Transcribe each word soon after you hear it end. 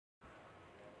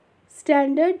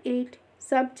Standard 8,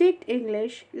 Subject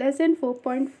English, Lesson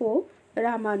 4.4,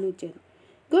 Ramanujan.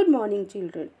 Good morning,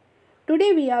 children.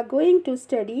 Today we are going to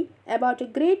study about a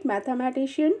great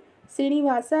mathematician,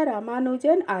 Srinivasa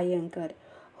Ramanujan Iyengar,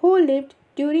 who lived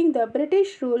during the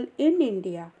British rule in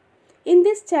India. In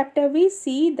this chapter, we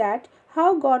see that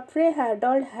how Godfrey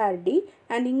Harold Hardy,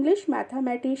 an English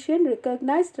mathematician,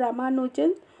 recognized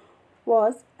Ramanujan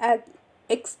was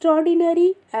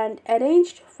extraordinary and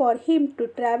arranged for him to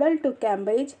travel to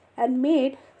Cambridge and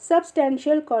made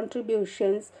substantial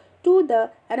contributions to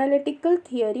the analytical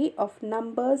theory of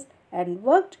numbers and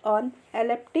worked on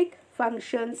elliptic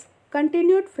functions,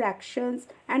 continued fractions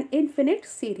and infinite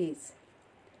series.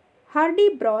 Hardy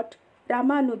brought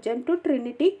Ramanujan to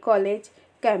Trinity College,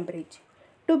 Cambridge,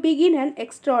 to begin an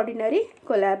extraordinary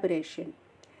collaboration.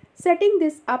 Setting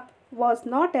this up was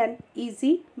not an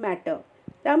easy matter.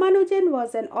 Ramanujan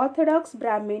was an orthodox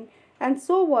Brahmin and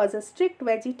so was a strict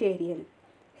vegetarian.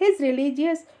 His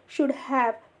religious should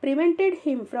have prevented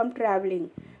him from travelling,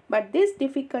 but this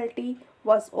difficulty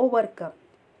was overcome,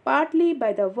 partly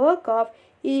by the work of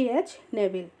E.H.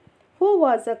 Neville, who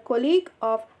was a colleague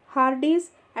of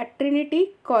Hardy's at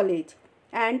Trinity College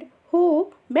and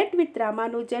who met with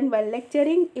Ramanujan while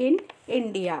lecturing in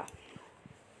India.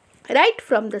 Right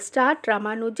from the start,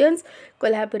 Ramanujan's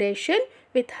collaboration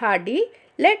with Hardy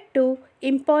led to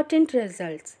important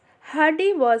results.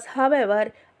 Hardy was,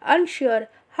 however, unsure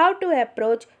how to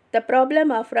approach the problem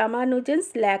of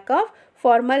Ramanujan's lack of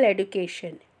formal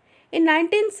education. In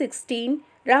 1916,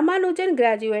 Ramanujan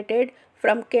graduated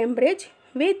from Cambridge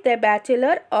with a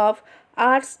Bachelor of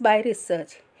Arts by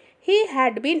Research. He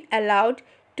had been allowed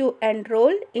to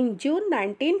enroll in June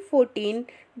 1914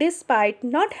 despite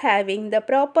not having the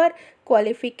proper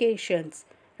qualifications.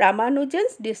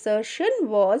 Ramanujan's dissertation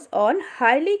was on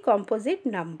highly composite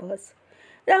numbers.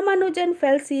 Ramanujan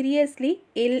fell seriously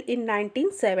ill in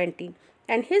 1917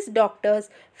 and his doctors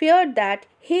feared that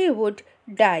he would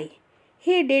die.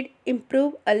 He did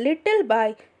improve a little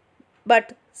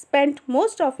but spent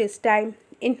most of his time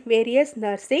in various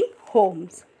nursing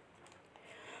homes.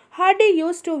 Hardy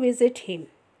used to visit him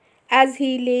as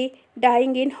he lay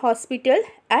dying in hospital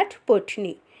at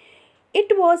Putney.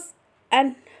 It was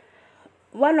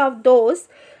one of those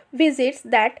visits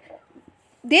that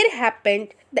there happened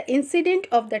the incident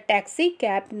of the taxi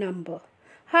cab number.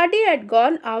 Hardy had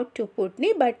gone out to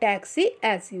Putney by taxi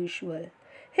as usual,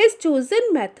 his chosen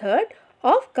method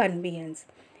of conveyance.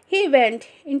 He went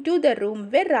into the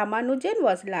room where Ramanujan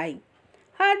was lying.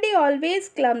 Hardy, always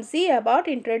clumsy about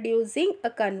introducing a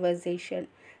conversation,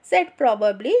 said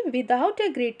probably without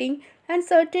a greeting and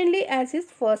certainly as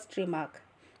his first remark,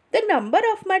 "The number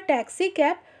of my taxi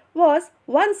cab was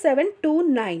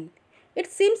 1729. It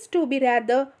seems to be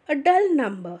rather a dull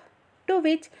number." To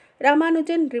which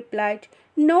Ramanujan replied,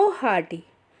 "No, Hardy,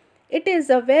 it is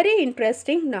a very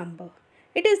interesting number.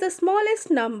 It is the smallest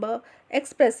number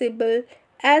expressible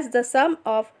as the sum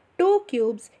of two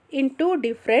cubes in two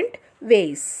different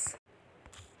ways."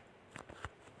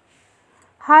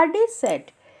 Hardy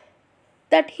said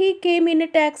that he came in a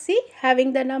taxi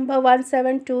having the number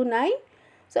 1729.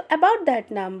 So about that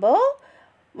number,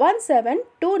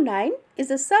 1729 is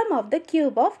the sum of the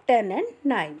cube of 10 and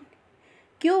 9.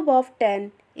 Cube of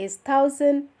 10 is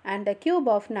 1000 and the cube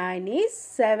of 9 is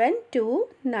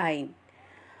 729.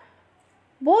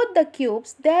 Both the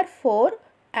cubes therefore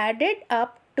added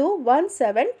up to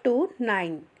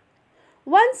 1729.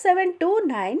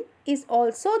 1729 is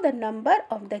also the number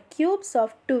of the cubes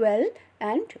of 12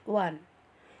 and 1.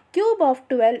 Cube of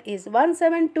 12 is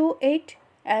 1728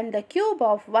 and the cube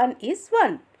of 1 is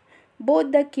 1.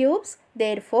 Both the cubes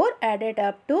therefore added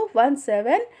up to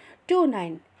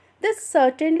 1729. This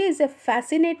certainly is a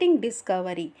fascinating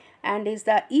discovery and is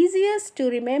the easiest to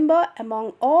remember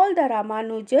among all the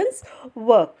Ramanujan's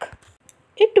work.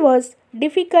 It was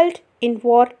difficult in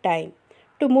wartime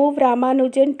to move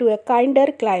Ramanujan to a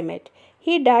kinder climate.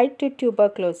 He died to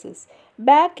tuberculosis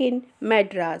back in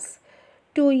Madras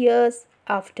 2 years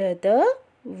after the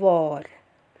war.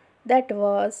 That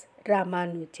was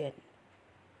Ramanujan.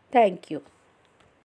 Thank you.